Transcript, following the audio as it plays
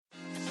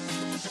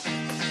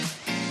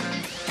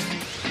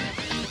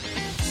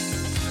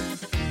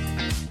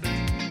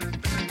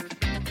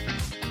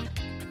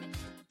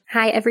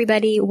Hi,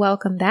 everybody.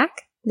 Welcome back.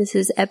 This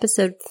is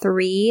episode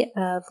 3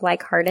 of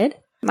Like-Hearted.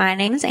 My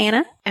name is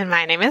Anna. And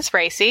my name is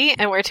Bracy,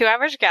 and we're two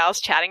average gals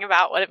chatting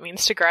about what it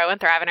means to grow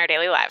and thrive in our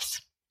daily lives.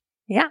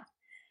 Yeah.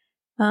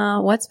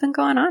 What's been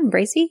going on,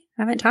 Bracy?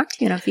 I haven't talked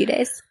to you in a few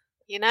days.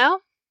 You know,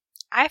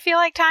 I feel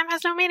like time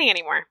has no meaning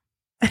anymore.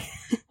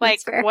 Like,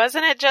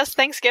 wasn't it just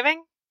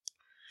Thanksgiving?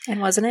 And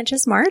wasn't it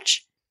just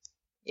March?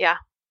 Yeah.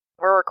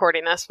 We're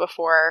recording this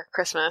before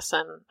Christmas,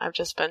 and I've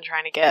just been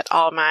trying to get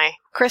all my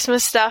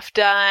Christmas stuff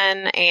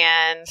done,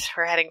 and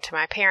we're heading to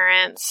my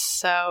parents,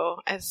 so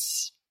I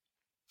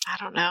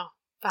don't know.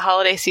 The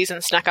holiday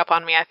season snuck up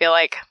on me, I feel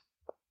like.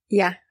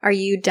 Yeah. Are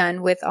you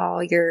done with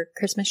all your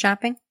Christmas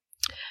shopping?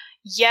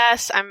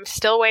 Yes, I'm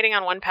still waiting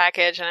on one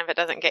package, and if it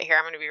doesn't get here,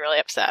 I'm going to be really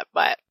upset,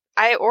 but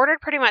I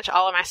ordered pretty much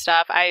all of my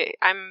stuff.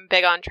 I'm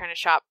big on trying to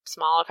shop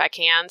small if I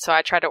can, so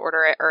I try to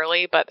order it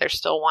early, but there's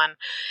still one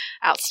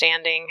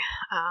outstanding.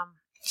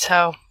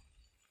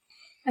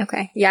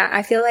 Okay. Yeah,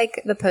 I feel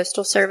like the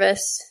Postal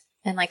Service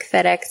and like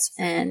FedEx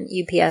and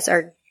UPS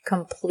are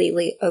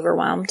completely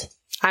overwhelmed.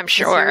 I'm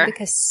sure.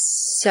 Because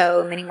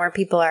so many more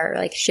people are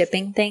like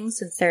shipping things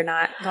since they're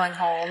not going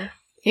home.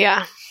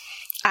 Yeah.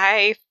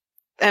 I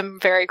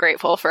am very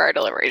grateful for our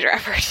delivery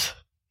drivers.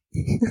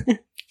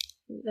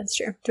 That's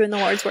true. Doing the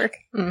Lord's work.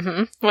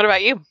 Mm-hmm. What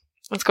about you?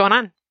 What's going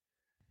on?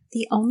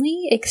 The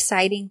only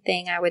exciting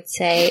thing I would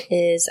say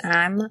is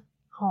I'm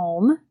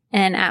home,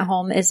 and at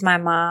home is my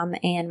mom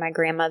and my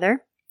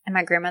grandmother. And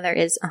my grandmother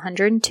is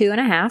 102 and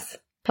a half.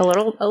 A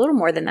little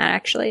more than that,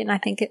 actually. And I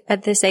think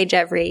at this age,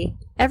 every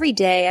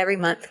day, every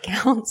month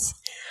counts.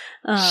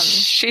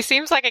 She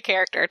seems like a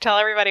character. Tell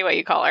everybody what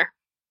you call her.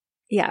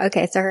 Yeah.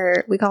 Okay.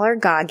 So we call her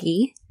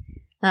Goggy,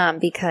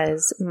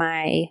 because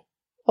my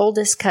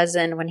oldest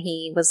cousin, when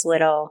he was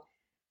little,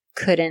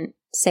 couldn't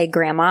say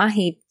grandma.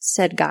 He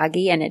said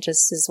Goggy, and it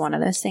just is one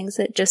of those things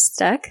that just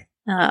stuck.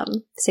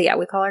 So yeah,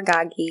 we call her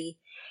Goggy,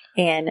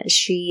 and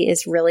she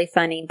is really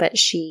funny, but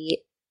she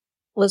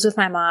lives with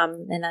my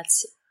mom, and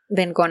that's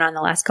been going on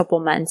the last couple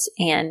months,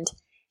 and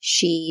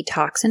she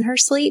talks in her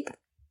sleep.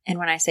 And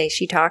when I say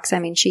she talks, I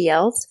mean she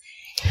yells.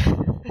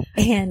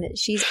 And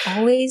she's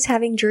always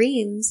having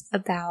dreams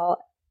about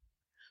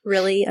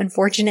really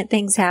unfortunate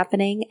things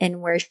happening,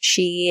 and where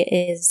she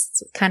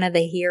is kind of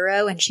the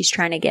hero and she's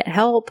trying to get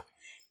help.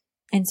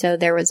 And so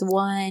there was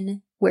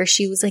one where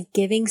she was like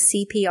giving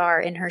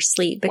CPR in her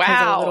sleep because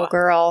a little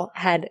girl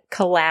had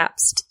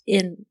collapsed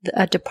in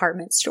a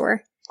department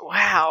store.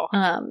 Wow.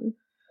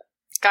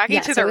 Goggy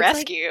to the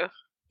rescue. Like,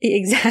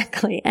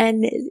 exactly.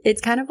 And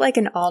it's kind of like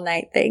an all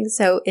night thing.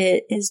 So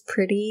it is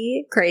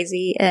pretty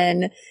crazy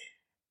and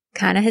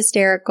kind of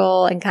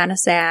hysterical and kind of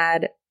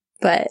sad.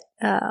 But,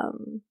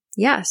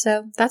 yeah,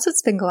 so that's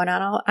what's been going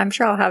on. I'm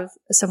sure I'll have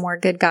some more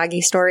good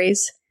Goggy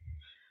stories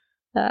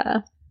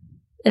in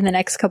the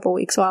next couple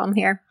weeks while I'm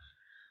here.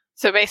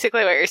 So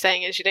basically what you're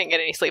saying is you didn't get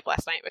any sleep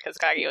last night because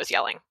Goggy was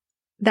yelling.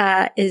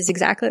 That is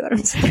exactly what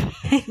I'm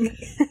saying.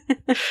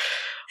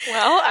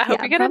 Well, I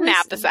hope you get a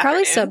nap this afternoon.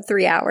 Probably sub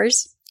 3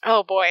 hours.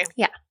 Oh, boy.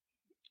 Yeah,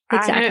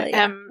 exactly.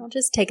 I'll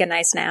just take a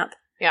nice nap.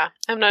 Yeah,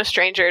 I'm no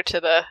stranger to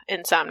the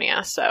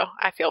insomnia, so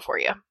I feel for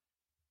you.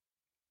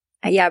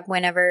 Yeah,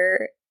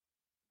 whenever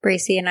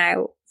Bracy and I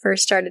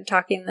first started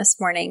talking this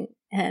morning,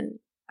 and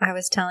I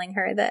was telling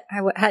her that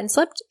I hadn't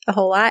slept a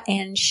whole lot,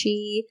 and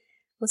she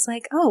was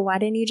like, oh, why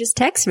didn't you just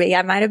text me?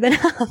 I might have been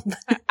up.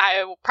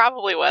 I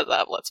probably was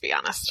up, let's be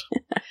honest.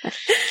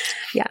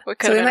 Yeah.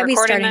 So we might be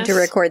starting to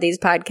record these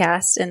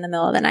podcasts in the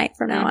middle of the night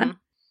from now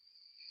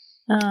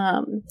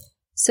on.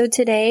 So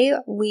today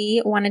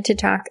we wanted to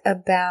talk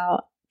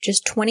about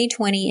just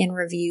 2020 in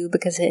review,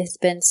 because it has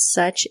been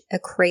such a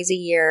crazy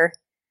year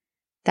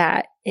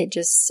that it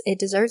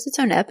deserves its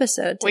own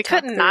episode. We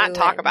could not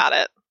talk about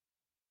it.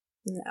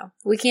 No,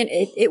 we can't.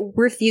 It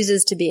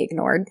refuses to be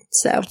ignored.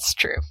 So it's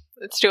true.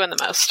 It's doing the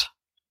most.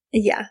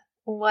 Yeah.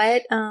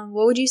 What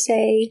would you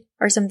say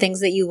are some things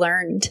that you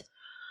learned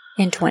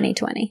in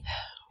 2020?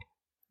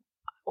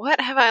 What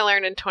have I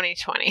learned in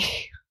 2020?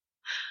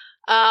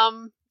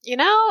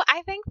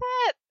 I think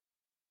that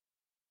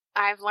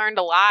I've learned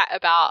a lot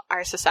about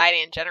our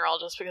society in general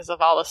just because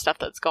of all the stuff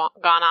that's gone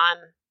on.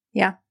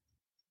 Yeah.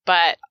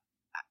 But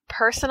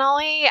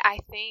personally, I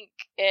think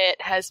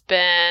it has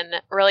been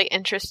really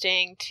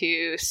interesting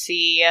to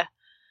see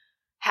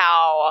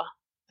how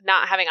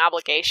not having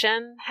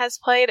obligation has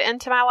played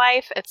into my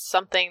life. It's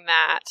something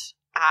that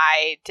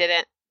I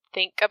didn't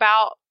think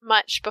about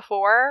much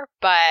before,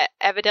 but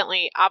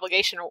evidently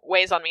obligation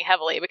weighs on me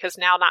heavily because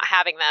now not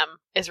having them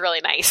is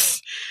really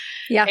nice.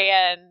 Yeah.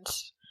 And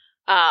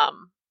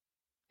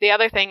the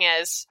other thing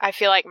is I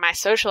feel like my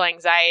social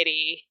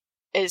anxiety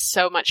is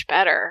so much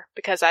better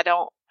because I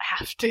don't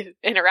have to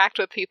interact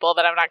with people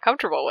that I'm not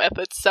comfortable with.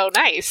 It's so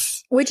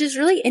nice. Which is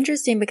really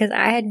interesting because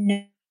I had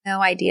no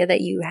idea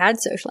that you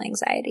had social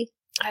anxiety.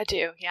 I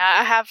do. Yeah,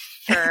 I have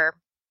for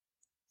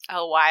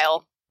a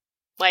while.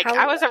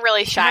 I was a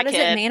really shy kid. How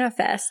does it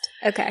manifest?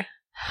 Okay.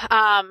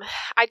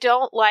 I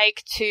don't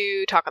like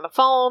to talk on the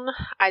phone.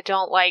 I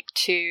don't like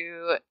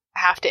to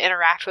have to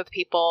interact with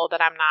people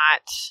that I'm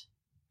not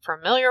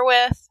familiar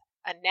with.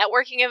 a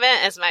networking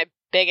event is my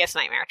biggest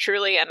nightmare.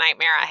 Truly a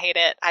nightmare. I hate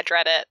it. I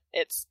dread it.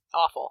 It's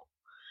awful.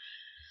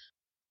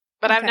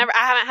 But Okay.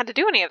 I haven't had to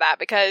do any of that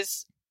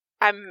because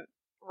I'm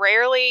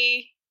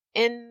rarely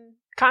in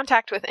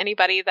contact with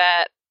anybody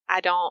that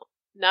I don't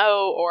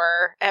know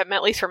or am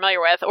at least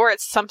familiar with, or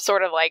it's some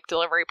sort of like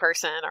delivery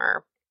person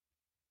or,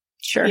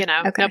 Sure.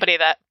 Okay. nobody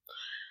that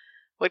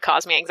would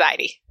cause me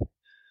anxiety.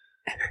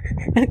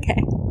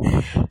 Okay.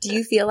 Do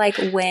you feel like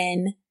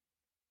when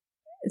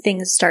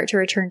things start to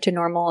return to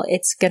normal,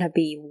 it's going to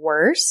be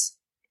worse?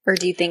 Or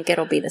do you think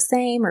it'll be the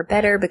same or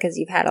better because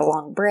you've had a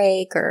long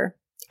break? Or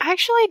I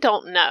actually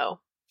don't know.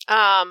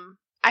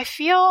 I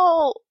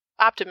feel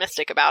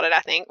optimistic about it, I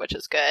think, which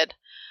is good.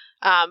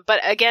 But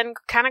again,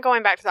 kind of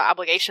going back to the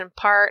obligation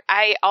part,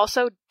 I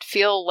also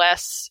feel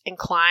less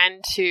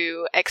inclined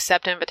to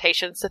accept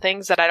invitations to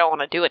things that I don't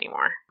want to do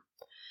anymore.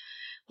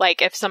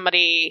 Like if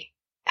somebody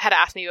had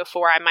asked me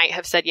before, I might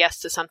have said yes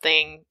to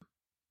something.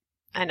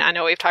 And I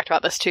know we've talked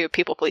about this too,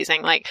 people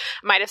pleasing. Like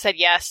I might have said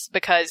yes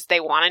because they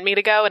wanted me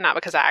to go and not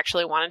because I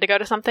actually wanted to go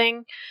to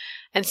something.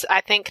 And so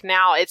I think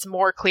now it's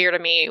more clear to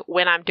me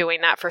when I'm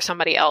doing that for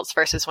somebody else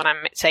versus when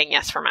I'm saying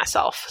yes for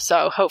myself.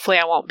 So hopefully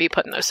I won't be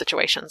put in those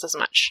situations as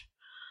much.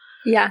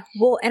 yeah,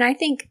 well, and I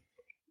think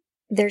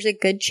there's a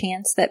good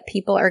chance that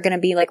people are going to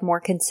be like more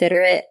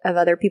considerate of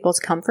other people's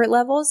comfort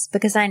levels,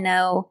 because I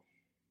know,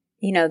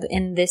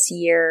 in this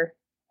year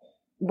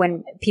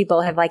when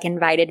people have like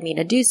invited me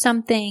to do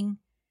something,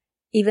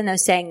 even though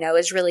saying no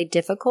is really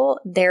difficult,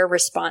 their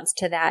response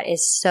to that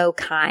is so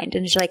kind.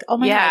 And it's like, oh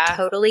my God, I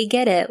totally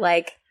get it.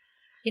 Like,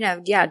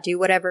 do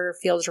whatever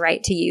feels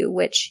right to you,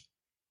 which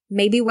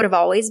maybe would have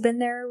always been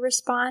their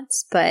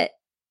response, but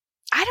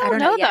I don't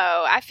know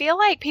though. I feel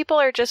like people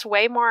are just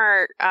way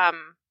more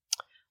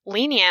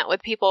lenient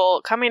with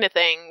people coming to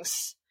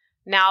things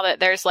now that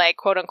there's like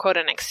quote unquote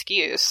an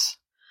excuse.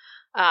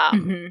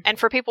 And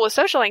for people with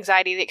social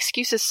anxiety, the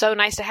excuse is so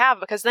nice to have,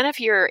 because then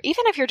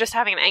even if you're just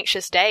having an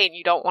anxious day and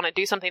you don't want to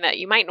do something that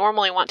you might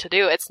normally want to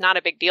do, it's not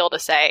a big deal to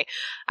say,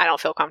 I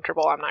don't feel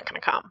comfortable, I'm not going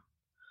to come.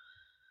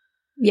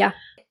 Yeah.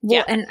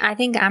 Well, and I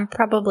think I'm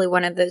probably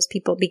one of those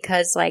people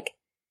because like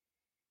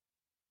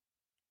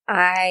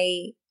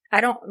I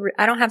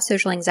don't have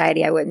social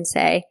anxiety, I wouldn't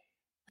say,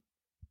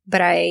 but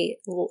I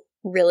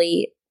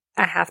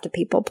have to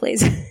people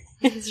please.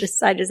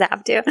 I just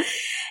have to.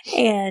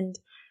 And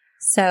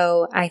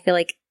so I feel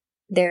like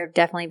there have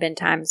definitely been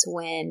times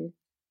when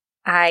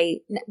I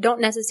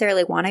don't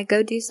necessarily want to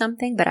go do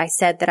something, but I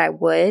said that I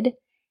would,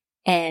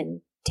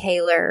 and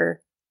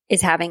Taylor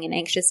is having an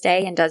anxious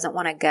day and doesn't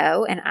want to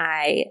go. And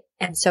I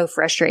am so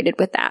frustrated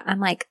with that. I'm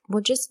like,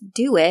 well, just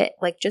do it.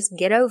 Like, just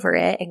get over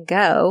it and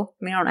go.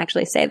 I mean, I don't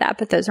actually say that,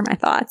 but those are my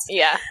thoughts.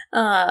 Yeah.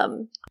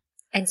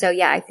 And so,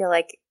 yeah, I feel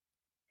like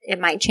it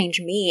might change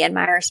me and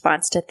my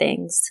response to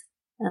things.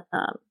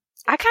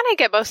 I kind of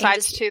get both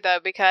sides too, though,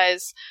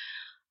 because,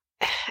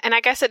 and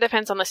I guess it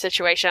depends on the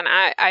situation.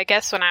 I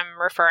guess when I'm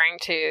referring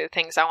to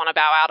things I want to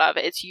bow out of,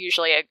 it's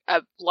usually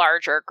a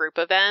larger group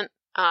event,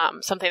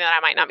 something that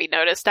I might not be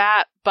noticed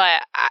at.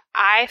 But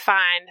I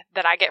find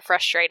that I get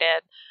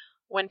frustrated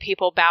when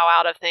people bow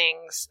out of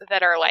things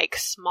that are like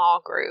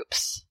small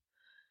groups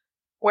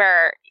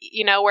where,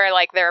 where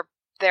like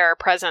their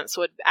presence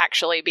would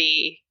actually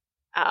be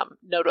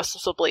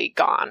noticeably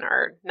gone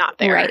or not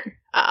there. Right.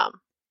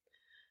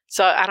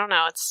 So I don't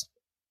know.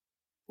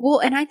 Well,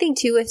 and I think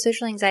too, with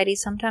social anxiety,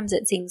 sometimes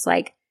it seems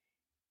like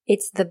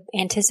it's the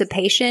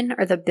anticipation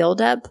or the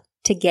buildup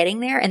to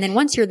getting there. And then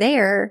once you're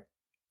there,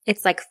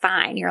 it's like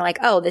fine. You're like,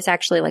 oh, this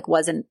actually like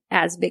wasn't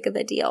as big of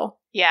a deal.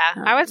 Yeah.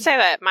 I would say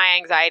that my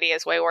anxiety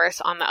is way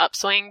worse on the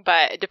upswing,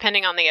 but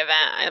depending on the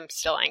event, I'm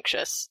still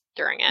anxious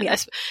during it. Yeah.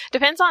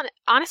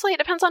 Honestly, it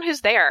depends on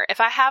who's there.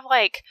 If I have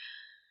like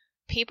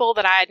people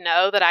that I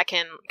know that I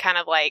can kind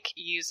of like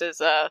use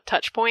as a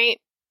touch point,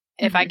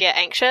 if I get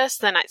anxious,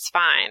 then it's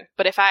fine.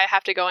 But if I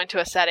have to go into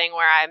a setting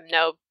where I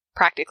know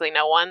practically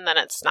no one, then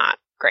it's not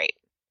great.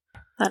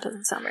 That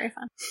doesn't sound very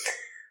fun.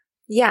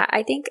 Yeah,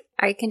 I think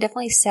I can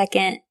definitely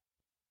second,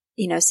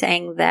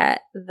 saying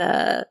that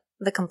the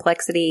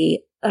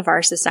complexity of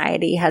our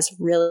society has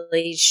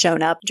really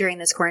shown up during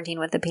this quarantine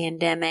with the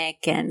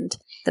pandemic and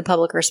the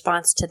public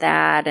response to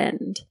that,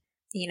 and,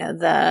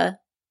 the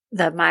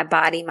my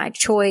body, my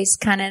choice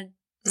kind of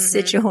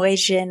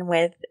situation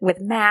with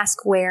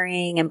mask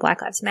wearing and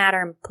Black Lives Matter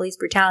and police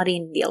brutality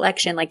and the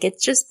election. Like,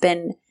 it's just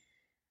been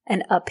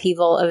an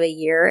upheaval of a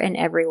year in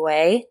every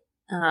way.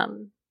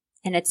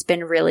 And it's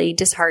been really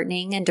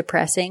disheartening and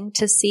depressing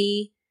to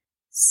see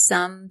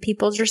some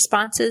people's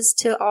responses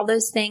to all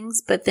those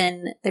things. But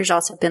then there's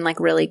also been like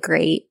really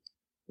great,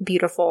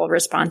 beautiful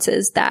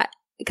responses that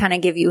kind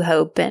of give you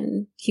hope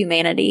and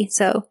humanity.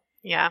 So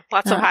yeah,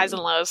 lots of highs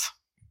and lows.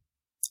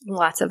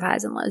 Lots of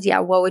highs and lows. Yeah.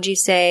 What would you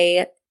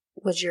say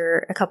was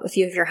a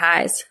few of your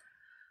highs?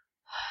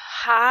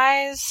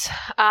 Highs.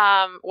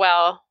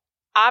 Well,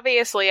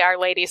 obviously our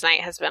ladies'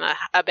 night has been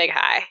a big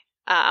high.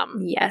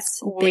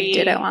 Yes. Big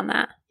ditto on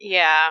that.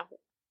 Yeah.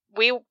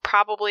 We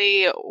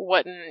probably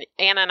wouldn't,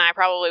 Anna and I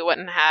probably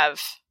wouldn't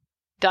have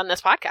done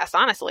this podcast,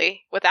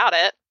 honestly, without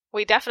it.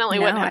 we definitely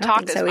No, wouldn't I have don't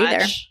talked think as so much.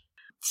 either.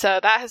 So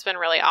that has been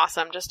really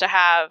awesome, just to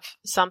have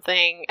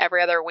something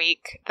every other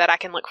week that I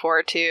can look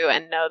forward to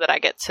and know that I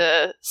get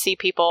to see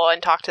people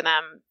and talk to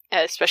them,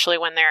 especially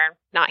when they're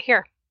not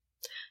here,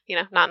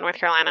 not in North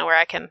Carolina where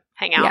I can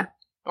hang out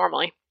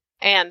normally.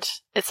 And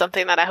it's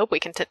something that I hope we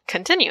can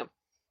continue.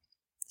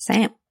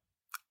 Same.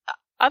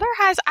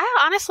 Otherwise,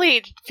 I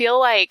honestly feel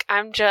like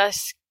I'm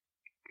just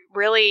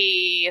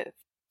really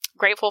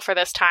grateful for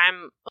this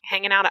time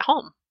hanging out at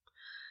home.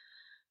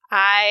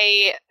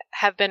 I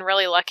have been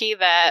really lucky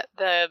that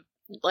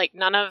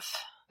none of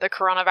the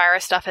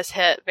coronavirus stuff has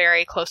hit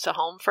very close to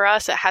home for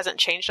us. It hasn't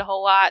changed a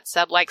whole lot.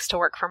 Seb likes to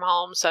work from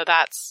home, so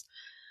that's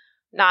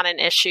not an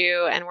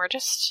issue. And we're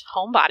just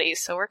homebodies,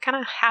 so we're kind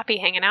of happy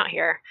hanging out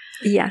here.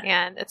 Yeah.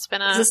 And it's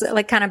been This is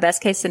like kind of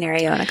best case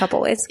scenario in a couple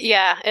ways.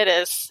 Yeah, it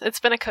is. It's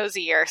been a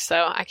cozy year,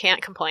 so I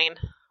can't complain.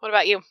 What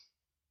about you?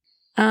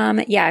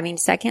 Yeah, I mean,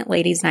 second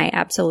ladies' night,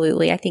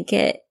 absolutely. I think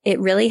it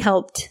really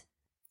helped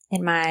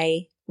in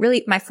my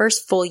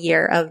first full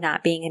year of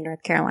not being in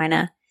North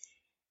Carolina.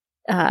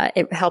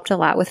 It helped a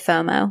lot with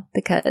FOMO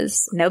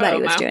because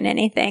nobody was doing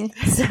anything.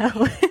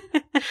 So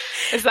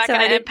is that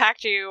going to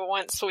impact you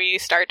once we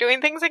start doing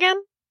things again?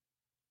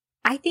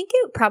 I think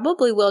it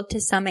probably will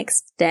to some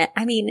extent.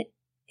 I mean,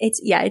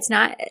 it's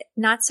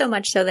not so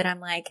much so that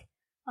I'm like,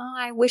 oh,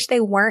 I wish they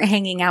weren't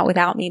hanging out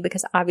without me,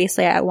 because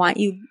obviously I want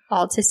you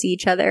all to see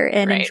each other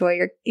and enjoy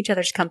each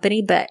other's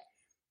company. But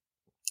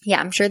yeah,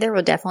 I'm sure there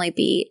will definitely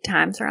be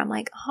times where I'm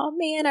like, oh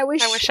man, I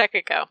wish I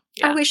could go.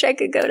 Yeah. I wish I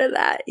could go to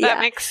that. That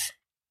makes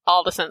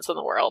all the sense in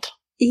the world.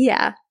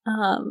 Yeah.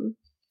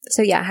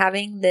 So yeah,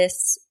 having the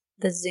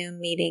Zoom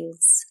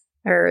meetings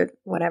or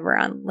whatever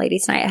on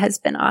ladies' night has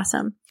been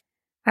awesome.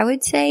 I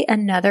would say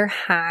another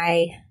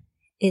high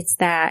is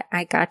that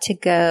I got to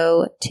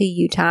go to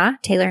Utah.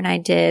 Taylor and I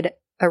did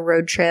a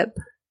road trip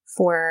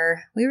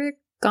we were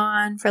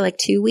gone for like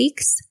 2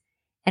 weeks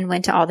and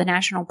went to all the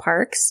national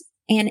parks.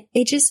 And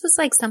it just was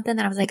like something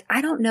that I was like,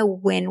 I don't know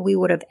when we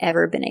would have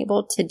ever been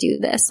able to do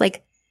this.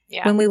 Like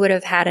when we would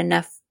have had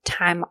enough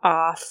time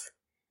off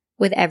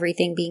with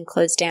everything being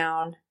closed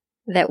down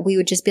that we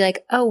would just be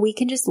like, oh, we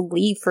can just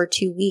leave for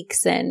 2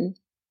 weeks and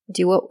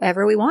do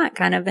whatever we want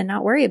kind of and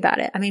not worry about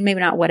it. I mean, maybe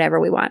not whatever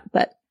we want,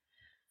 but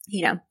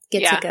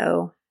get to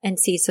go and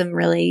see some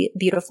really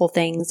beautiful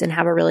things and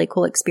have a really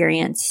cool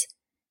experience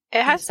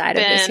inside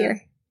of this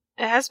year.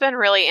 It has been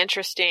really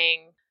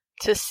interesting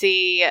to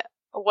see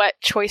what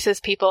choices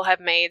people have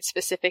made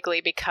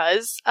specifically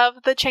because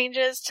of the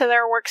changes to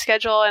their work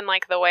schedule and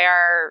like the way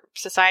our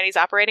society is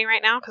operating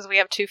right now. Because we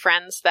have 2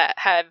 friends that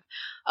have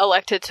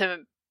elected to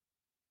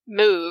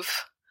move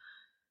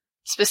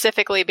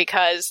specifically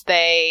because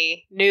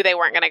they knew they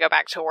weren't going to go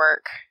back to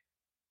work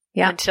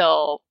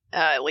until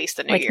at least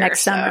the new year.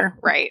 Next summer.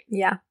 Right.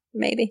 Yeah,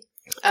 maybe.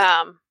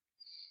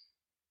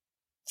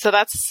 So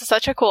that's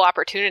such a cool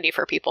opportunity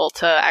for people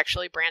to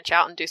actually branch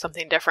out and do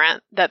something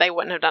different that they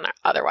wouldn't have done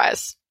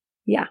otherwise.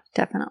 Yeah,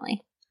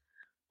 definitely.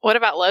 What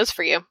about Lowe's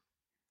for you?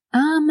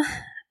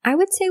 I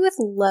would say with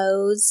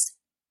Lowe's,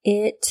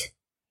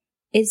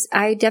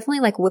 I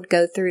definitely would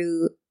go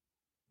through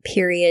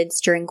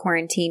periods during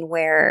quarantine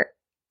where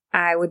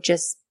I would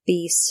just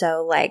be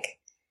so I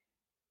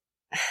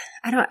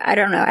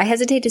don't know. I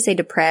hesitate to say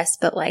depressed,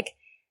 but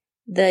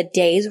the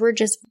days were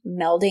just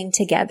melding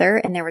together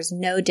and there was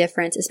no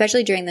difference,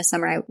 especially during the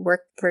summer. I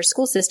work for a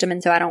school system,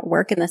 and so I don't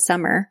work in the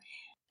summer.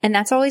 And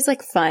that's always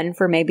fun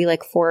for maybe 4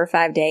 or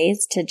 5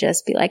 days to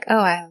just be like, oh,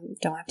 I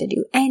don't have to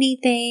do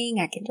anything.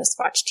 I can just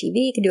watch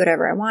TV, can do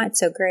whatever I want. It's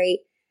so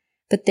great.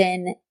 But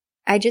then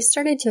I just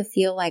started to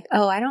feel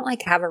oh, I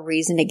don't have a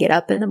reason to get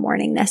up in the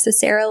morning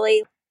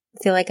necessarily.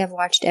 I feel like I've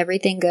watched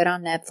everything good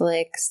on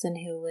Netflix and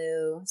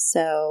Hulu.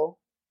 So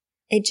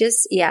it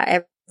just,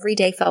 every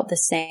day felt the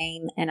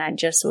same. And I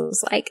just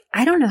was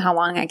I don't know how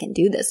long I can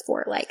do this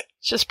for. It's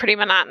just pretty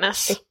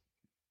monotonous.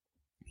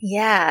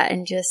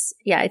 And just,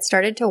 it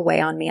started to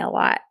weigh on me a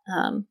lot,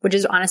 which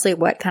is honestly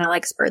what kind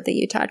of spurred the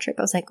Utah trip.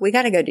 I was like, we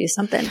got to go do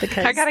something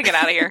because I got to get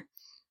out of here.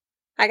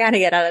 I got to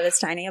get out of this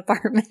tiny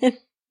apartment.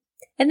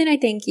 And then I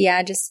think,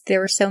 just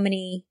there were so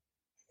many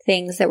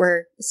things that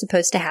were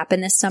supposed to happen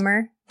this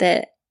summer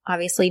that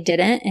obviously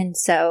didn't. And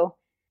so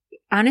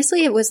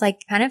honestly, it was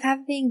kind of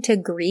having to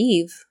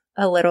grieve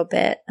a little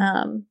bit,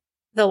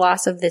 the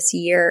loss of this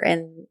year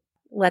and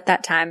let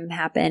that time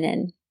happen.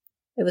 And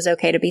it was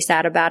okay to be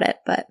sad about it,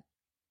 but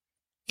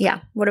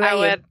what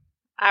about you?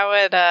 I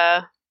would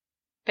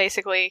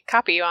basically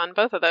copy you on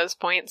both of those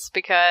points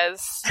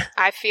because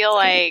I feel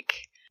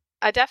like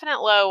a definite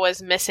low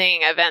was missing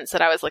events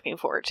that I was looking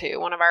forward to.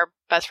 One of our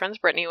best friends,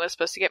 Brittany, was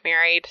supposed to get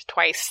married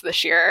twice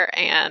this year,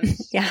 and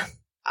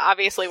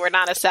obviously we're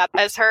not as sad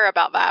as her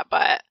about that,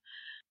 but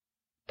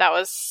that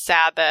was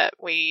sad that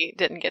we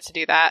didn't get to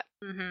do that.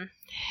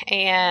 Mm-hmm.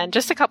 And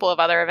just a couple of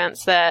other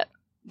events that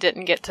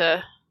didn't get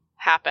to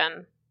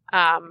happen.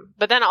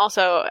 But then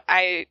also,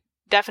 I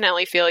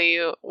definitely feel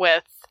you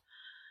with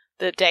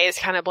the days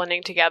kind of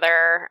blending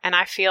together. And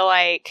I feel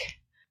like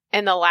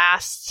in the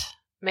last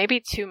maybe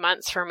 2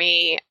 months for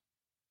me,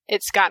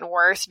 it's gotten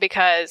worse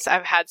because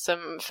I've had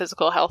some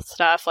physical health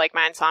stuff, like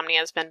my insomnia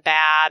has been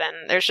bad,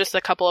 and there's just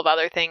a couple of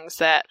other things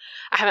that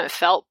I haven't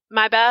felt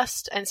my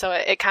best, and so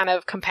it kind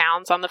of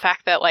compounds on the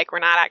fact that, like, we're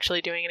not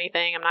actually doing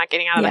anything. I'm not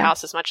getting out of the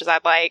house as much as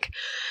I'd like.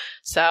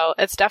 So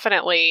it's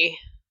definitely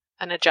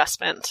an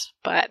adjustment,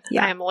 but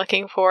I'm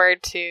looking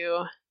forward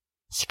to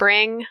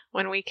spring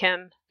when we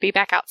can be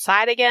back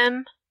outside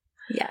again.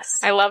 Yes.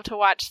 I love to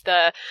watch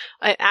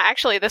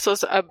actually, this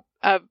was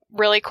a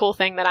really cool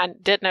thing that I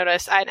did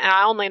notice. And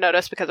I only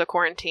noticed because of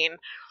quarantine.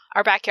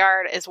 Our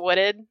backyard is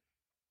wooded.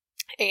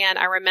 And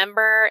I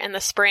remember in the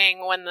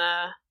spring when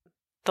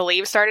the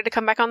leaves started to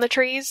come back on the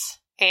trees.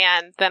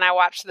 And then I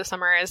watched the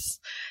summer as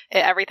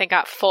everything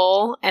got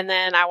full. And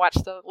then I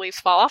watched the leaves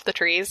fall off the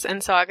trees.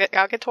 And so I'll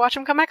get to watch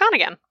them come back on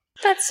again.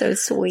 That's so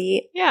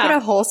sweet. Yeah. What a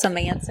wholesome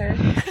answer.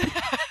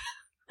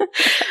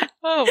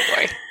 Oh,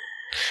 boy.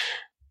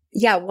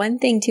 Yeah, one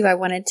thing too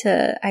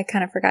I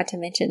kind of forgot to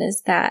mention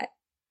is that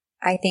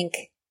I think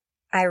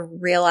I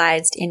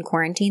realized in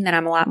quarantine that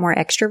I'm a lot more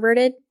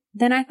extroverted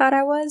than I thought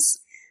I was.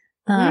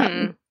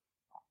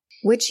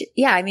 Which,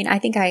 yeah, I mean, I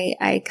think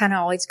I kind of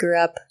always grew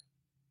up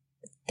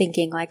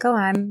thinking like, oh,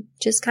 I'm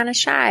just kind of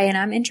shy and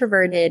I'm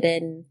introverted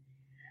and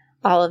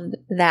all of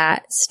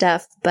that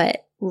stuff,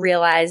 but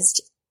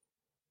realized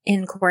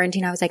in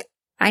quarantine, I was like,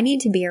 I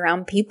need to be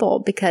around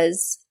people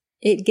because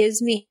it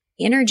gives me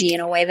energy in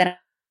a way that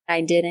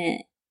I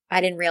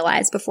didn't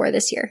realize before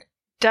this year.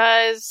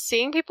 Does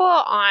seeing people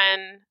on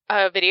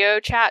a video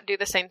chat do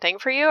the same thing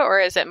for you,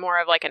 or is it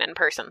more of like an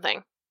in-person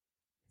thing?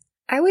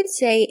 I would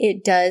say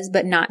it does,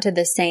 but not to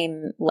the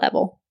same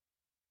level.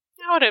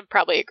 I would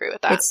probably agree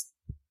with that.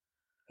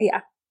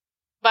 Yeah.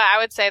 But I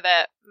would say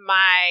that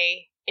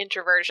my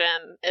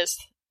introversion is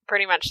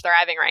pretty much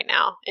thriving right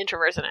now.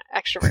 Introversion and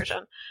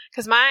extroversion.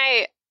 Because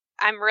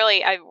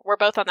we're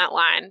both on that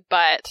line,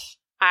 but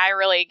I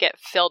really get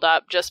filled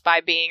up just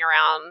by being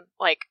around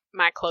like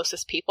my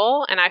closest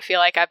people. And I feel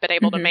like I've been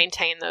able to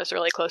maintain those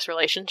really close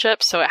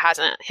relationships. So it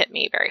hasn't hit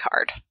me very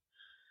hard.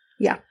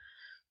 Yeah.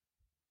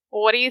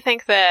 What do you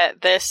think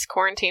that this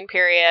quarantine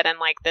period and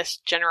like this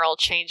general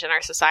change in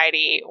our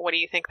society, what do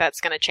you think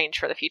that's going to change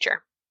for the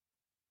future?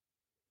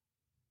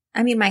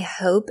 I mean, my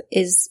hope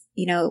is,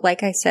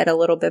 like I said a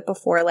little bit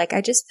before, like I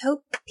just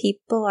hope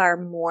people are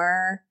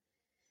more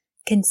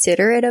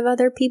considerate of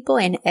other people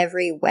in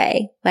every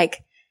way.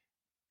 Like,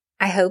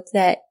 I hope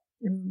that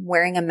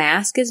wearing a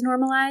mask is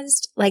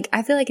normalized. Like,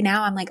 I feel like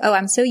now I'm like, oh,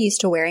 I'm so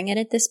used to wearing it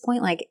at this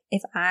point. Like,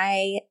 if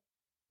I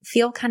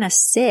feel kind of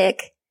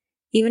sick,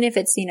 even if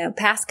it's,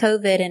 past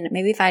COVID and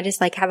maybe if I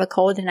just like have a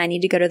cold and I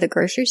need to go to the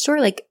grocery store,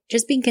 like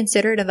just being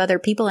considerate of other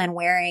people and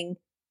wearing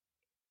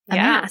a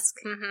mask,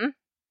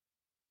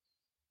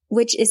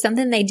 which is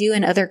something they do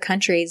in other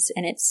countries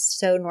and it's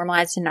so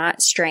normalized and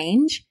not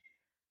strange.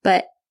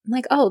 But I'm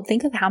like, oh,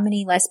 think of how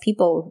many less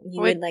people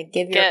you would like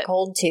give your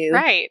cold to.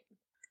 Right.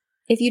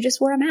 If you just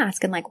wore a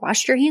mask and like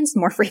washed your hands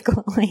more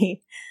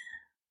frequently.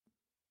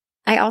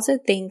 I also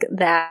think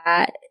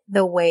that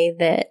the way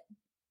that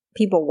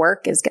people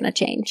work is going to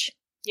change.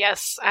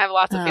 Yes, I have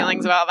lots of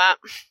feelings about that.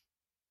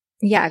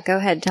 Yeah, go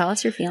ahead. Tell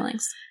us your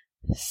feelings.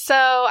 So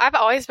I've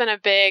always been a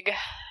big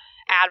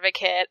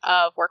advocate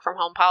of work from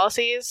home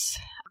policies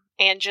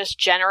and just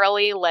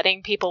generally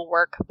letting people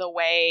work the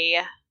way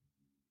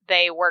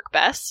they work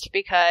best,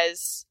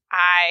 because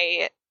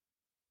I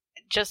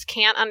just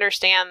can't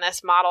understand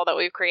this model that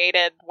we've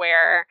created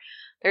where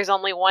there's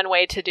only one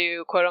way to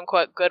do quote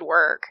unquote good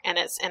work, and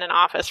it's in an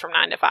office from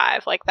 9 to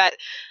 5. Like that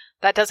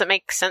doesn't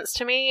make sense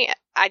to me.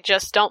 I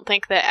just don't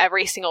think that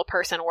every single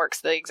person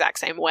works the exact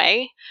same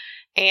way.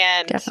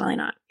 And definitely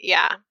not.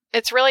 Yeah.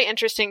 It's really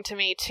interesting to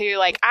me too.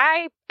 Like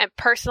I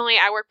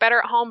work better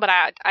at home, but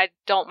I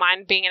don't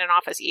mind being in an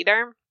office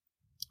either.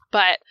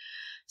 But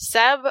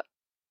Seb,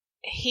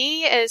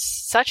 he is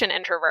such an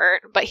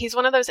introvert, but he's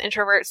one of those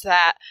introverts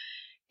that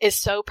is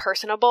so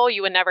personable,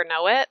 you would never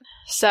know it.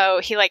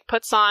 So he like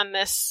puts on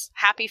this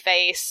happy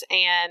face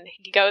and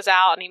he goes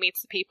out and he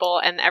meets the people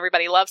and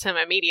everybody loves him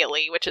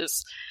immediately, which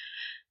is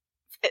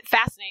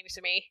fascinating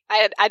to me.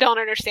 I don't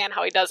understand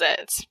how he does it.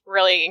 It's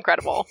really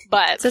incredible,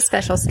 but it's a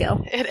special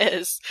skill. It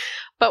is.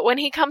 But when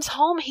he comes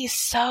home, he's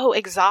so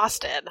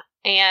exhausted,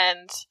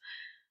 and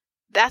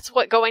that's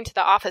what going to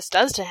the office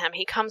does to him.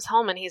 He comes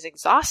home and he's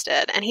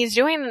exhausted, and he's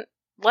doing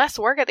less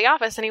work at the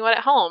office than he would at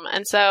home.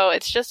 And so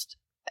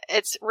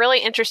it's really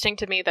interesting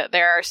to me that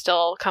there are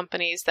still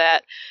companies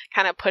that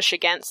kind of push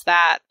against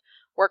that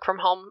work from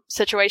home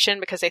situation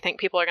because they think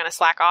people are going to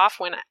slack off,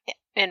 when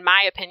in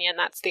my opinion,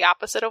 that's the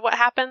opposite of what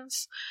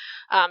happens.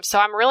 So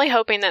I'm really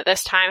hoping that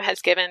this time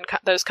has given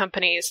those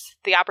companies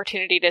the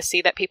opportunity to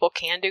see that people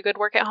can do good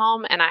work at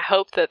home. And I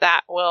hope that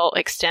that will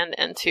extend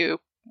into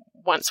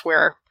once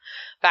we're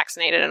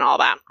vaccinated and all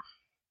that.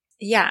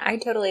 Yeah, I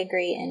totally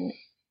agree. And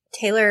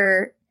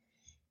Taylor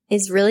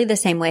is really the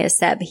same way as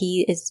Seb.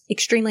 He is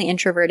extremely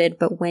introverted,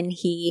 but when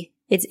he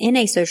is in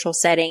a social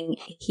setting,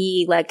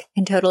 he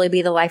can totally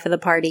be the life of the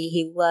party.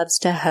 He loves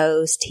to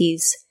host.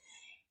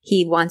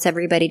 He wants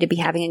everybody to be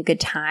having a good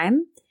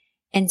time.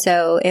 And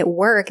so at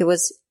work, it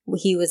was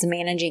he was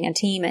managing a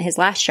team at his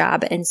last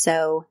job. And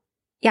so,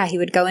 yeah, he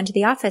would go into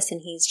the office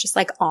and he's just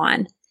like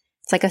on.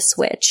 It's like a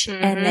switch.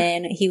 Mm-hmm. And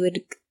then he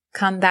would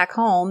come back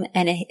home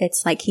and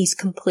it's like he's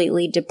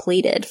completely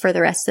depleted for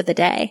the rest of the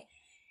day.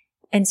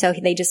 And so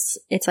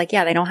it's like,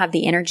 yeah, they don't have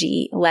the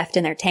energy left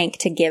in their tank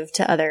to give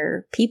to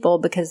other people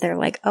because they're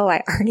like, oh,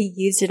 I already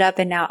used it up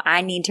and now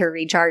I need to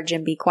recharge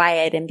and be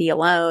quiet and be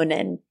alone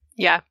and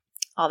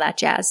all that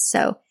jazz.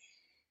 So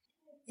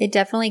it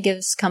definitely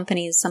gives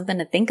companies something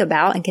to think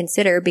about and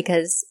consider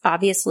because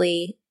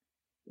obviously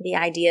the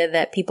idea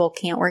that people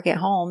can't work at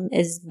home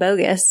is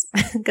bogus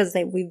because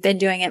we've been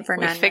doing it for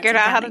 9 months. We figured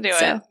out how to do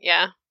it.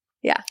 Yeah.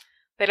 Yeah.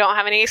 They don't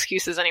have any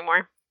excuses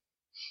anymore.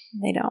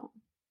 They don't.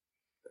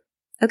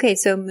 Okay,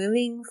 so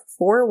moving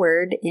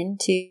forward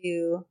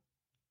into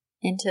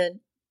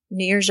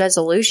New Year's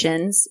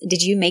resolutions,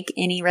 did you make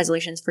any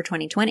resolutions for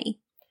 2020?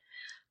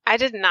 I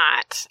did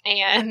not,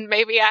 and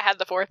maybe I had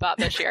the forethought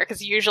this year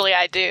because usually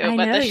I do. I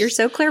know, you're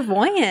so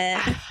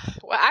clairvoyant.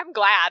 Well, I'm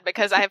glad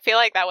because I feel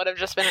like that would have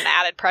just been an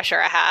added pressure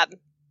I had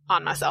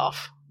on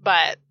myself.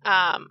 But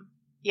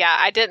yeah,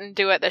 I didn't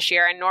do it this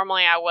year, and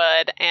normally I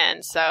would,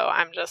 and so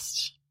I'm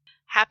just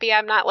happy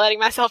I'm not letting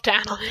myself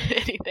down on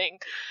anything.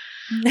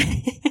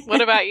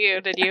 What about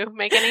you? Did you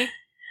make any?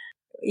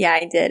 Yeah,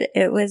 I did.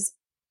 It was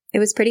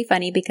pretty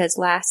funny because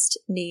last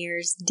New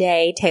Year's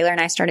Day, Taylor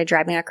and I started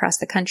driving across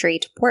the country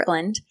to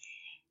Portland,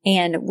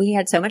 and we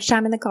had so much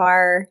time in the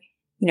car.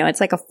 You know, it's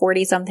like a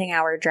 40-something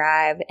hour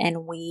drive,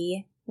 and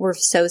we were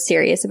so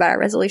serious about our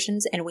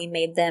resolutions, and we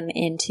made them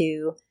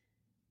into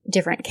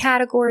different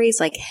categories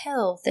like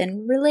health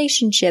and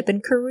relationship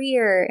and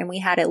career, and we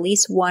had at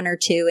least one or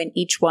two in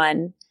each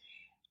one.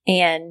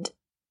 And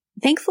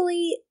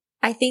thankfully,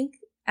 I think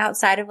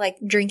outside of like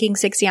drinking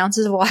 60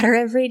 ounces of water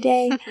every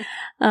day,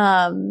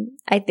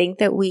 I think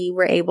that we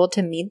were able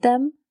to meet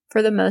them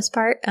for the most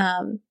part.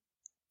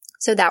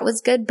 So that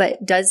was good,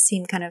 but does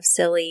seem kind of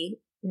silly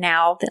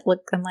now that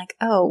I'm like,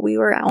 oh, we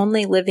were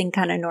only living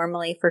kind of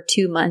normally for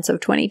 2 months of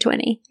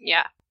 2020.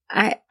 Yeah.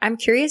 I'm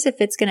curious if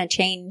it's going to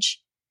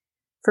change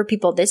for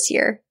people this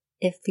year.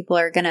 If people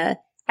are going to,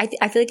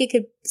 I feel like it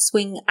could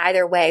swing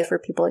either way for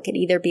people. It could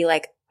either be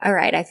like, all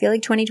right, I feel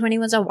like 2020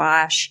 was a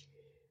wash.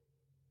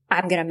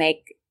 I'm going to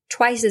make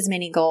twice as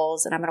many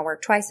goals and I'm going to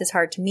work twice as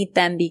hard to meet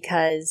them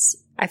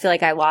because I feel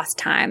like I lost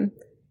time.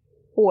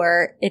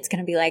 Or it's going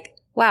to be like,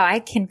 wow, I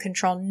can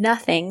control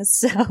nothing,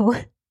 so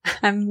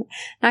I'm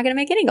not going to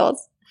make any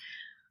goals.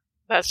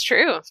 That's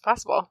true. It's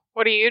possible.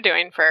 What are you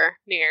doing for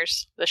New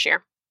Year's this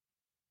year?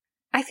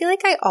 I feel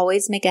like I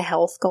always make a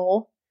health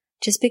goal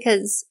just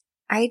because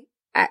I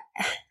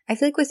feel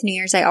like with New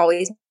Year's, I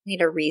always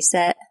need a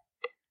reset.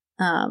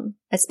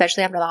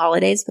 Especially after the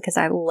holidays because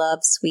I love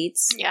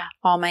sweets. Yeah.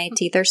 All my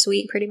teeth are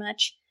sweet pretty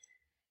much.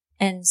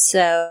 And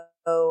so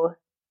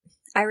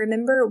I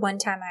remember one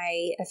time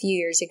a few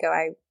years ago,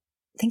 I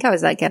think I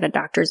was like at a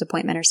doctor's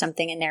appointment or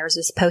something, and there was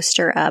this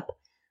poster up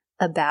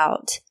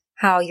about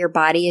how your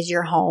body is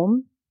your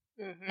home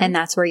and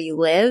that's where you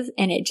live.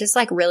 And it just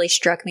like really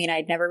struck me, and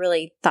I'd never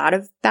really thought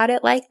about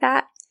it like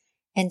that.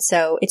 And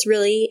so it's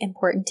really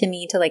important to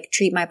me to like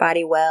treat my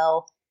body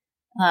well.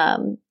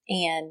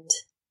 And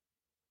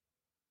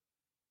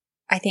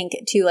I think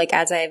too, like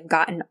as I've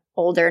gotten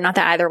older, not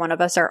that either one of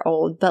us are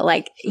old, but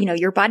like, you know,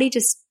 your body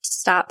just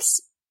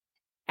stops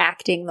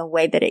acting the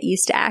way that it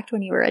used to act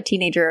when you were a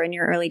teenager or in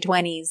your early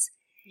 20s.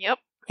 Yep.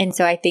 And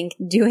so I think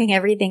doing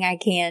everything I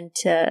can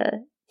to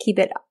keep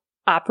it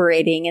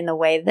operating in the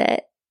way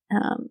that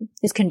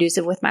is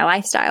conducive with my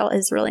lifestyle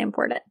is really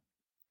important.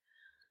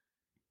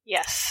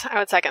 Yes, I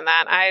would second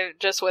that. I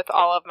just, with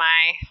all of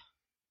my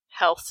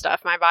health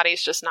stuff, my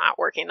body's just not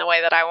working the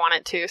way that I want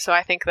it to. So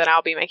I think that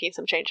I'll be making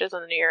some changes in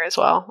the new year as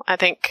well. I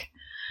think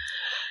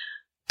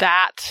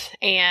that,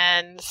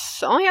 and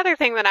the only other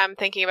thing that I'm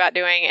thinking about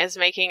doing is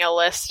making a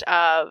list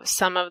of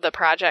some of the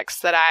projects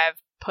that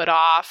I've put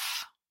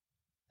off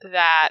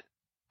that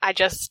I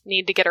just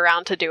need to get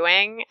around to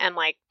doing and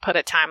like put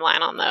a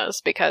timeline on those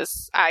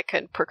because I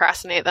could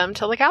procrastinate them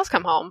till the cows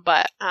come home.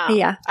 But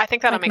yeah, I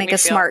think that'll like make me a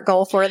feel smart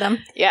goal for them.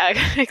 Yeah,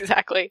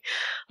 exactly.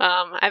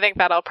 I think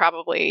that'll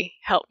probably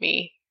help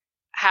me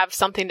have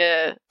something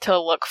to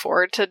look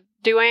forward to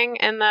doing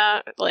in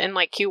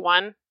like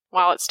Q1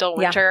 while it's still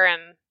winter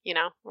and you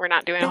know we're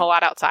not doing a whole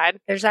lot outside.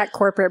 There's that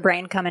corporate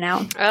brain coming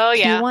out. Oh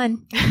yeah,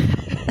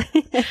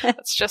 Q1.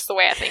 That's just the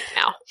way I think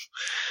now.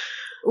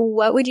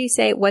 What would you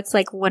say, what's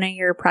like one of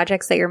your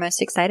projects that you're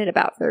most excited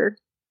about for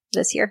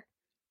this year?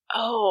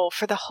 Oh,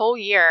 for the whole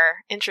year.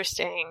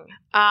 Interesting.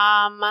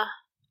 Honestly,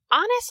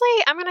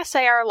 I'm going to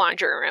say our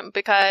laundry room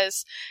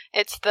because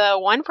it's the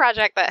one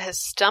project that has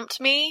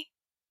stumped me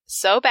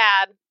so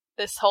bad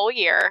this whole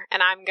year,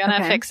 and I'm going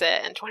to fix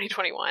it in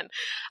 2021.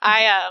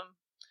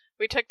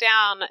 We took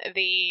down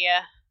the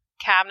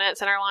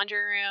cabinets in our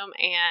laundry room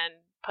and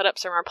put up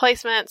some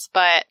replacements,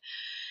 but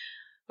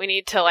we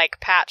need to like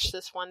patch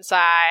this one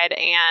side,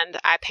 and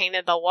I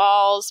painted the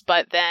walls,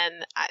 but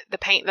then the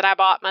paint that I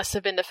bought must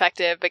have been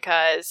defective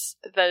because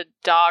the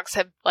dogs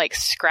have like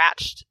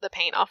scratched the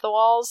paint off the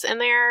walls in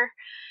there.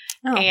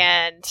 Oh.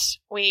 And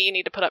we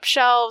need to put up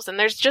shelves, and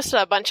there's just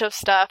a bunch of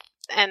stuff.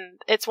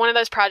 And it's one of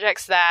those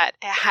projects that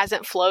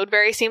hasn't flowed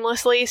very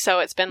seamlessly, so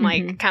it's been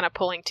like kind of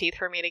pulling teeth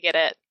for me to get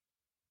it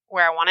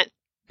where I want it.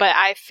 But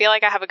I feel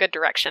like I have a good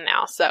direction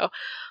now, so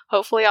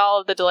hopefully all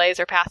of the delays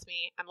are past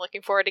me. I'm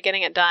looking forward to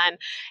getting it done.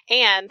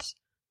 And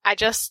I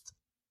just,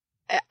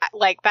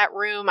 like that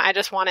room, I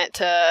just want it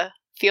to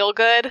feel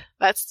good.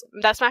 That's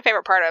my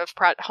favorite part of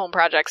home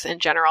projects in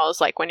general,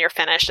 is like when you're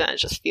finished and it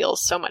just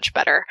feels so much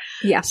better.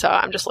 Yeah. So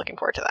I'm just looking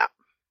forward to that.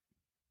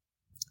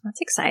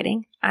 That's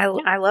exciting.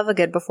 I love a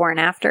good before and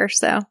after,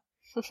 so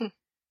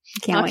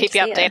I'll keep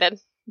you updated.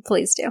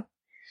 Please do.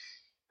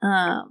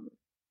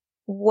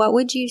 What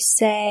would you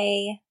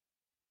say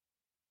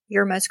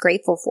you're most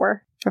grateful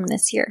for from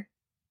this year?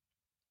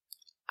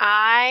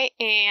 I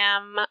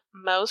am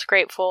most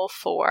grateful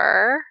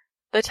for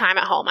the time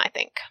at home, I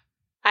think.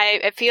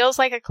 It feels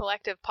like a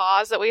collective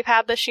pause that we've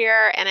had this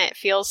year, and it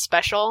feels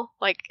special.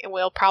 Like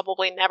we'll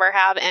probably never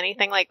have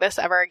anything like this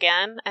ever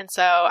again. And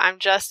so I'm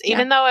just,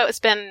 even though it's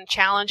been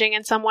challenging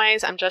in some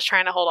ways, I'm just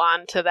trying to hold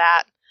on to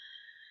that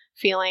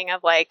feeling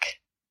of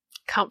like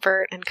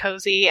comfort and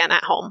cozy and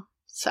at home.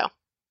 So.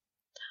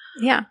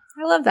 Yeah,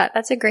 I love that.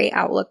 That's a great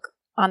outlook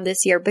on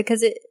this year,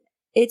 because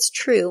it's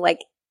true. Like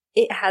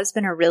it has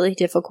been a really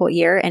difficult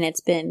year, and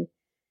it's been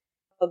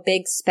a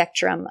big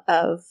spectrum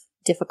of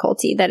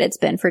difficulty that it's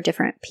been for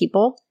different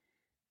people.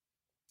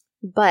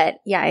 But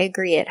yeah, I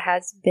agree.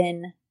 It's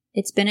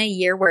been a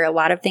year where a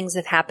lot of things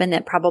have happened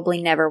that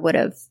probably never would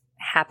have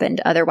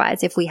happened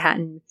otherwise if we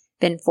hadn't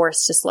been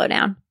forced to slow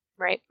down.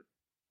 Right.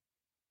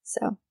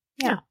 So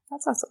yeah,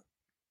 that's awesome.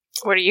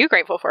 What are you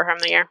grateful for from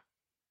the year?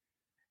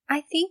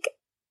 I think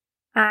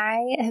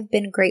I have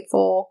been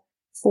grateful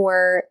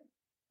for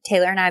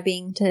Taylor and I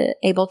being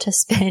able to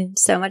spend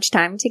so much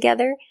time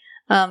together.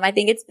 I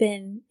think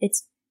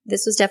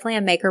this was definitely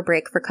a make or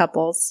break for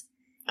couples.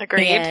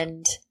 Agreed.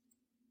 And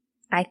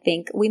I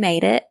think we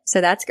made it,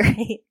 so that's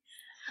great.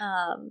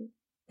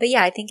 But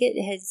yeah, I think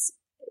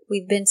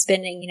we've been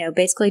spending,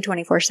 basically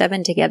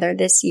 24/7 together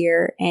this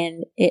year,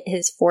 and it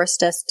has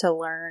forced us to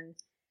learn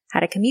how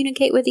to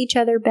communicate with each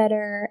other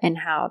better and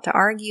how to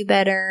argue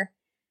better.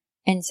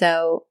 And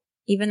so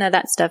even though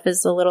that stuff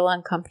is a little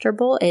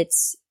uncomfortable,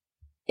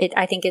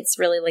 I think it's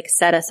really like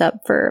set us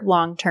up for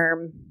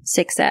long-term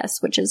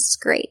success, which is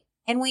great.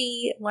 And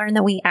we learned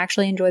that we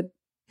actually enjoy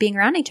being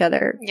around each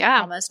other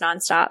almost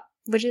nonstop,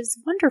 which is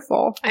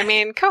wonderful. I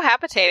mean,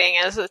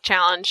 cohabitating is a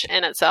challenge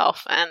in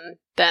itself, and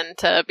then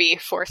to be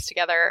forced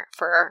together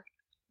for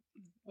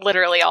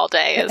literally all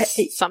day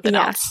is something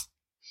else.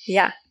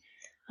 Yeah.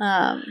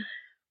 But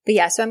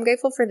yeah, so I'm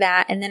grateful for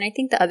that. And then I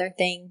think the other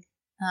thing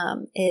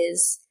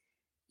is,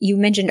 you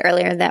mentioned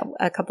earlier that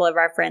a couple of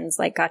our friends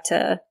like got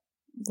to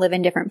live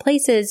in different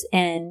places,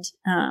 and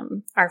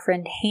our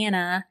friend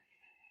Hannah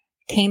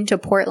came to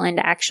Portland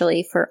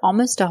actually for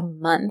almost a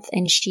month,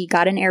 and she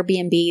got an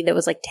Airbnb that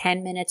was like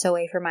 10 minutes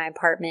away from my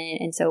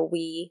apartment. And so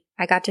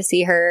I got to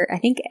see her, I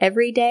think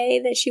every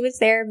day that she was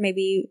there.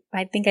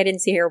 I think I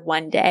didn't see her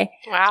one day.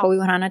 Wow. But we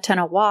went on a ton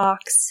of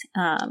walks.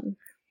 And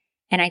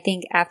I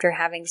think after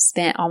having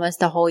spent almost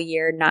the whole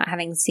year not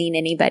having seen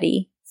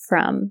anybody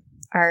from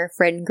our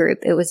friend group,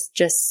 it was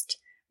just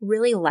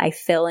really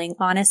life-filling,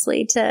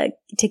 honestly, to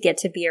get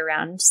to be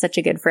around such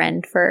a good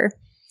friend for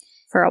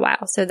a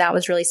while. So that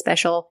was really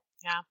special.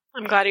 Yeah.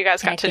 I'm glad you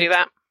guys got to do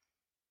that.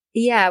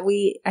 Yeah.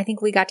 I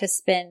think we got to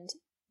spend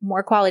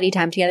more quality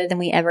time together than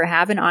we ever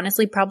have, and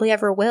honestly probably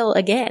ever will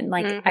again.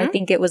 Like, I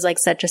think it was like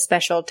such a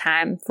special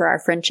time for our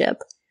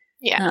friendship.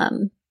 Yeah.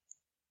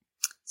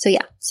 So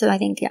yeah. So I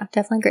think,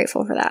 definitely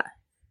grateful for that.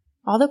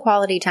 All the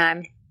quality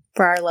time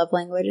for our love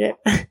language.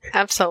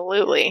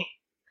 Absolutely.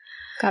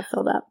 Got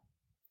filled up.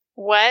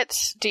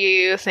 What do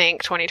you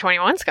think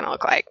 2021 is going to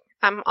look like?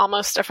 I'm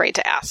almost afraid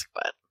to ask,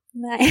 but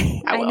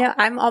I know.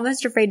 I'm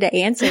almost afraid to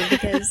answer,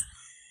 because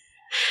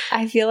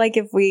I feel like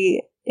have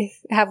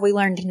we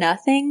learned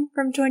nothing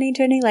from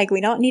 2020? Like, we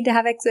don't need to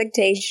have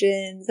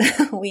expectations.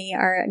 We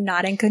are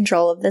not in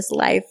control of this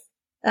life.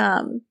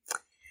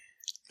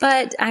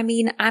 But I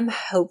mean, I'm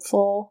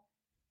hopeful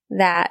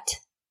that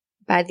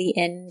by the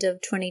end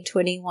of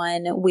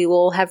 2021, we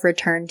will have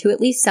returned to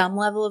at least some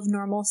level of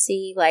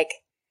normalcy. Like,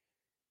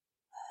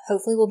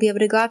 hopefully we'll be able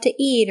to go out to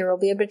eat, or we'll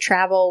be able to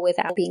travel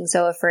without being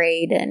so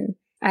afraid. And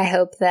I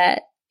hope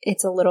that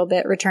it's a little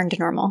bit return to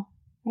normal,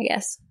 I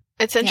guess.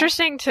 It's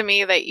interesting to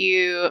me that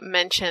you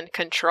mentioned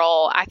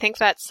control. I think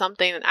that's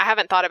something, I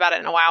haven't thought about it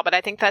in a while, but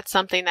I think that's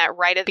something that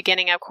right at the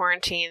beginning of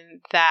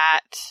quarantine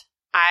that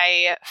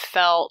I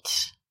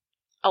felt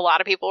a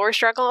lot of people were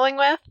struggling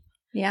with.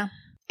 Yeah.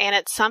 And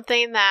it's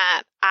something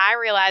that I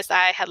realized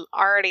I had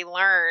already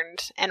learned,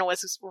 and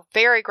was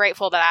very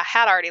grateful that I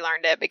had already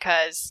learned it,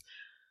 because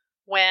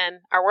when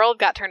our world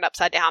got turned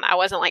upside down, I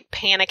wasn't like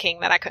panicking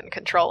that I couldn't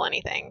control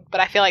anything. But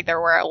I feel like there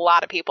were a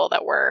lot of people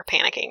that were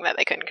panicking that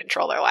they couldn't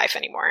control their life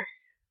anymore.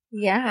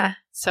 Yeah.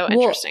 So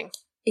interesting.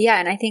 Yeah,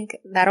 and I think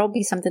that'll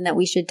be something that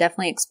we should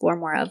definitely explore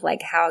more of,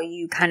 like how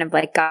you kind of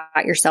like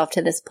got yourself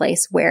to this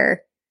place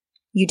where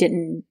you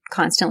didn't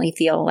constantly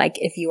feel like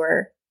if you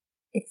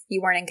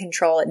weren't in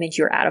control, it meant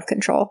you were out of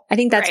control. I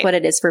think that's what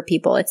it is for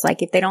people. It's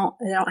like if they don't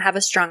have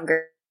a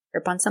stronger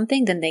grip on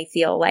something, then they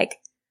feel like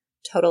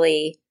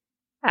totally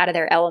out of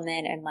their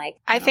element and like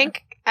I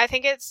think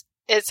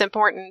it's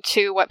important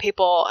to what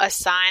people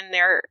assign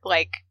their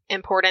like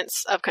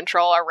importance of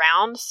control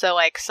around. So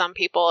like some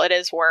people it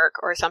is work,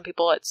 or some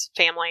people it's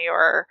family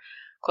or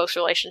close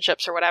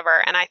relationships or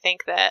whatever. And I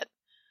think that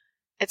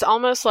it's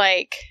almost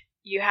like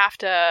you have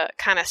to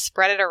kind of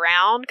spread it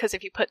around, because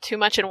if you put too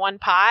much in one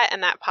pot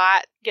and that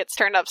pot gets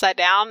turned upside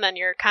down, then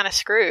you're kind of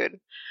screwed.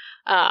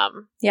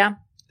 Yeah.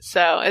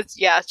 So it's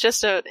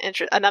just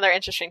another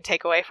interesting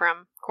takeaway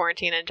from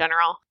quarantine in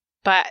general.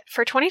 But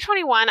for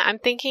 2021, I'm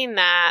thinking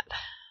that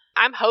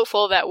I'm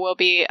hopeful that we'll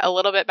be a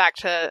little bit back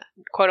to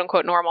quote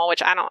unquote normal,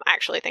 which I don't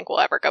actually think we'll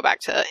ever go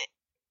back to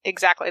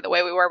exactly the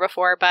way we were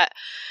before, but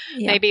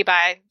maybe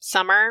by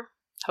summer,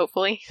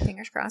 hopefully.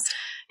 Fingers crossed.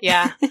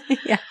 Yeah.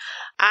 Yeah.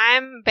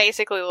 I'm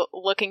basically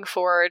looking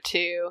forward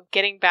to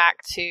getting back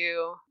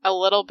to a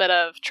little bit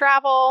of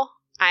travel.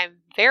 I'm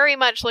very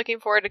much looking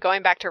forward to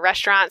going back to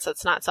restaurants.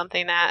 It's not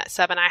something that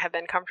Seb and I have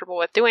been comfortable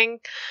with doing,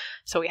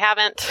 so we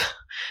haven't.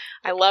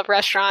 I love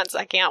restaurants.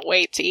 I can't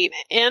wait to eat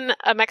in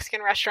a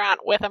Mexican restaurant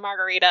with a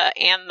margarita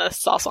and the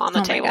salsa on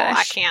the table.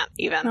 I can't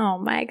even. Oh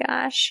my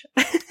gosh.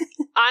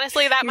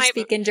 Honestly, that You're might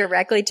speaking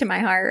directly to my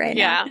heart right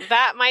now. Yeah,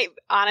 that might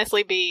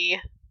honestly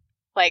be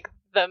like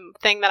the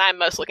thing that I'm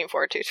most looking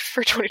forward to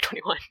for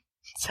 2021.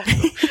 So,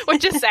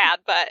 which is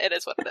sad, but it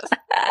is what it is.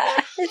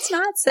 It's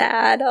not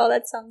sad. Oh,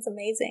 that sounds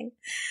amazing.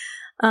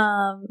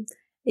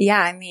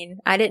 Yeah, I mean,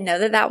 I didn't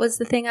know that was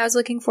the thing I was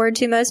looking forward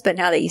to most, but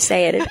now that you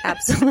say it, it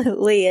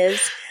absolutely is.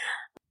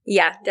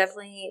 Yeah,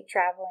 definitely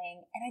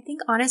traveling. And I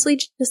think honestly,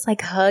 just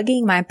like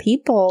hugging my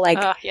people. Like,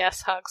 oh,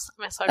 yes, hugs.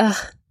 I miss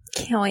hugs.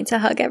 Can't wait to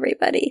hug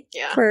everybody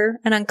for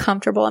an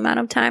uncomfortable amount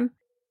of time.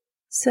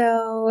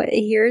 So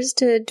here's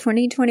to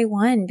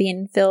 2021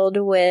 being filled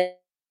with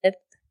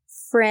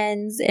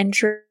friends and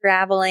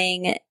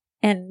traveling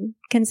and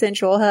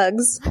consensual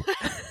hugs.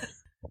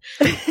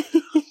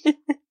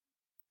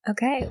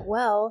 Okay,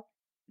 well,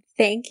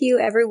 thank you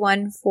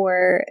everyone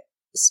for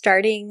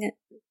starting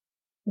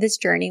this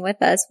journey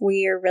with us.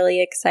 We are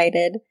really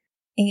excited.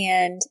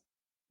 And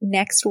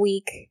next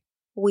week,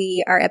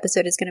 our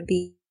episode is going to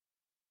be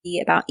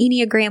about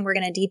Enneagram. We're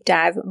going to deep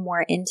dive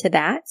more into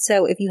that.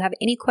 So if you have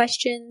any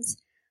questions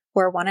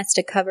or want us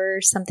to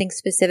cover something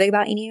specific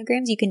about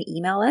Enneagrams, you can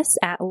email us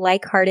at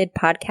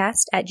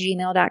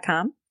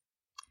likeheartedpodcast@gmail.com.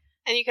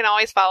 And you can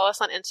always follow us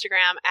on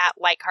Instagram at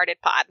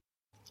likeheartedpod.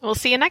 We'll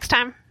see you next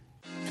time.